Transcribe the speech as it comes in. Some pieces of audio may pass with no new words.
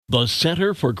The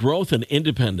Center for Growth and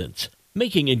Independence,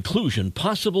 making inclusion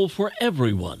possible for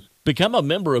everyone. Become a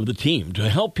member of the team to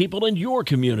help people in your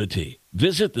community.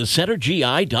 Visit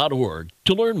thecentergi.org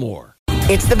to learn more.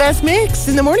 It's the best mix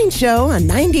in the morning show on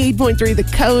 98.3 The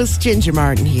Coast. Ginger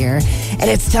Martin here. And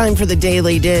it's time for the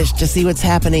Daily Dish to see what's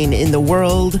happening in the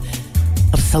world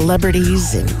of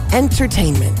celebrities and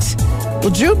entertainment. Well,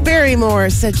 Drew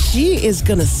Barrymore said she is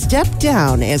going to step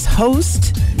down as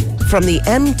host from the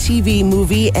MTV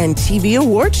Movie and TV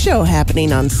Awards show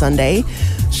happening on Sunday.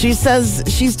 She says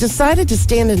she's decided to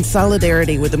stand in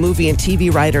solidarity with the movie and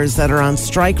TV writers that are on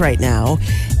strike right now.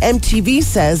 MTV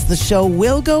says the show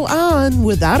will go on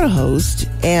without a host,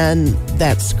 and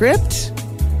that script,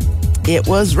 it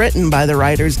was written by the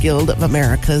Writers Guild of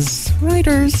America's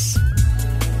writers.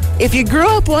 If you grew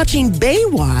up watching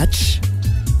Baywatch,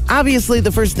 obviously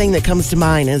the first thing that comes to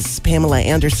mind is Pamela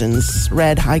Anderson's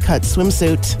red high-cut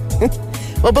swimsuit.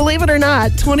 Well, believe it or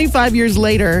not, 25 years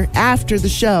later, after the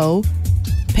show,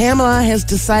 Pamela has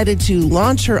decided to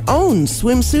launch her own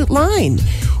swimsuit line.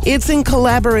 It's in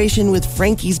collaboration with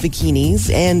Frankie's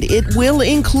Bikinis, and it will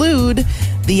include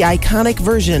the iconic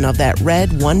version of that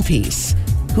red one-piece.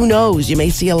 Who knows? You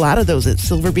may see a lot of those at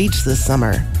Silver Beach this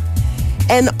summer.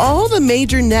 And all the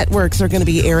major networks are going to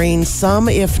be airing some,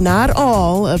 if not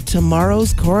all, of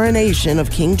tomorrow's coronation of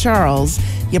King Charles.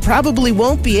 You probably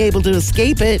won't be able to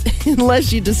escape it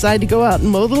unless you decide to go out and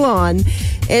mow the lawn.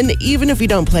 And even if you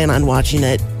don't plan on watching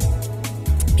it,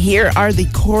 here are the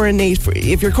coronation.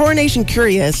 If you're coronation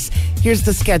curious, here's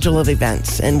the schedule of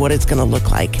events and what it's going to look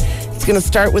like. It's going to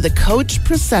start with a coach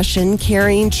procession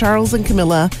carrying Charles and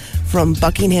Camilla from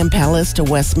Buckingham Palace to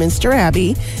Westminster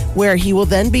Abbey, where he will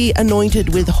then be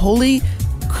anointed with holy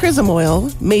chrism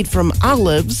oil made from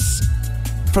olives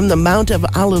from the Mount of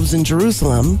Olives in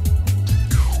Jerusalem.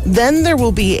 Then there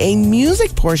will be a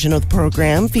music portion of the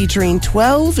program featuring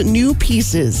 12 new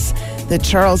pieces that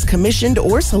Charles commissioned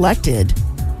or selected.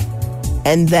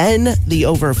 And then the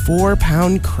over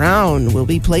 4-pound crown will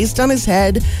be placed on his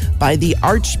head by the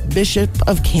Archbishop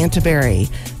of Canterbury.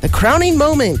 The crowning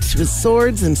moment with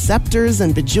swords and scepters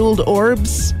and bejeweled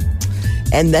orbs.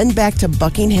 And then back to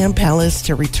Buckingham Palace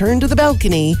to return to the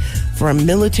balcony for a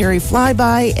military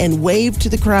flyby and wave to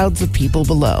the crowds of people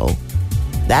below.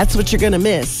 That's what you're going to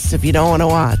miss if you don't want to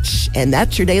watch. And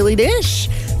that's your Daily Dish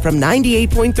from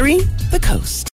 98.3 The Coast.